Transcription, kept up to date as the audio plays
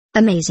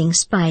Amazing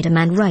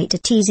Spider-Man writer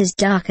teases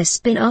darker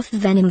spin-off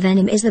Venom.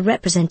 Venom is the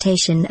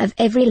representation of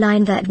every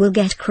line that will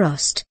get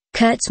crossed,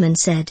 Kurtzman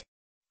said.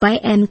 By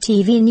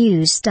MTV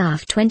News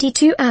staff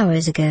 22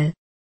 hours ago.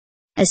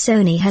 As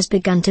Sony has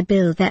begun to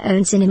build their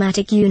own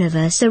cinematic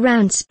universe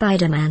around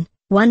Spider-Man,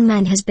 one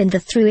man has been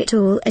through it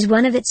all as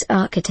one of its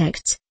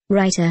architects,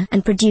 writer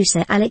and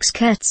producer Alex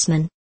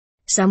Kurtzman.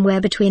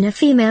 Somewhere between a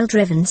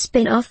female-driven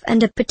spin-off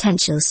and a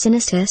potential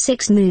Sinister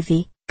Six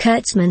movie,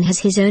 Kurtzman has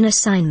his own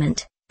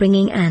assignment,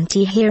 bringing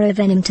anti-hero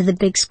Venom to the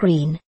big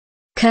screen.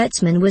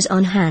 Kurtzman was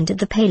on hand at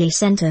the Paley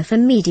Center for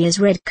Media's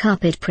red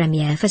carpet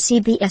premiere for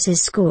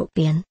CBS's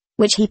Scorpion,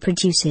 which he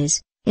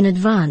produces, in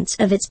advance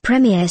of its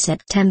premiere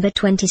September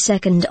 22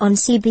 on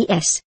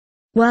CBS.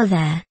 While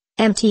there,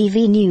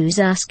 MTV News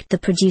asked the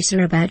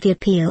producer about the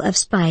appeal of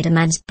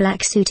Spider-Man's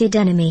black-suited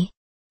enemy.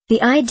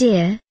 The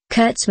idea,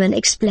 Kurtzman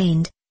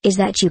explained, is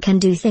that you can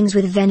do things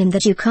with Venom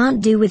that you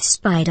can't do with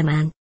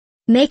Spider-Man.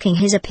 Making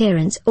his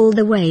appearance all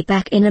the way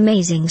back in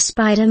Amazing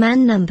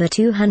Spider-Man number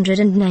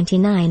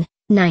 299,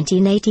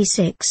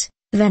 1986,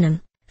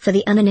 Venom, for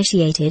the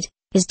uninitiated,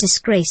 is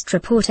disgraced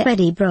reporter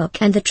Eddie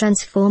Brock and the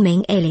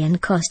transforming alien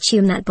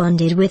costume that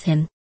bonded with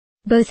him.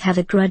 Both have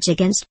a grudge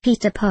against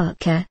Peter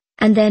Parker,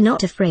 and they're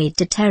not afraid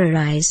to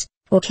terrorize,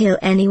 or kill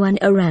anyone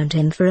around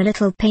him for a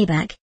little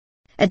payback.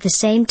 At the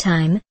same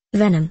time,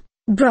 Venom,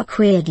 Brock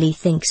weirdly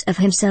thinks of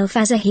himself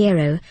as a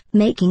hero,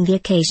 making the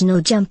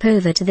occasional jump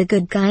over to the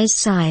good guy's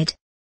side.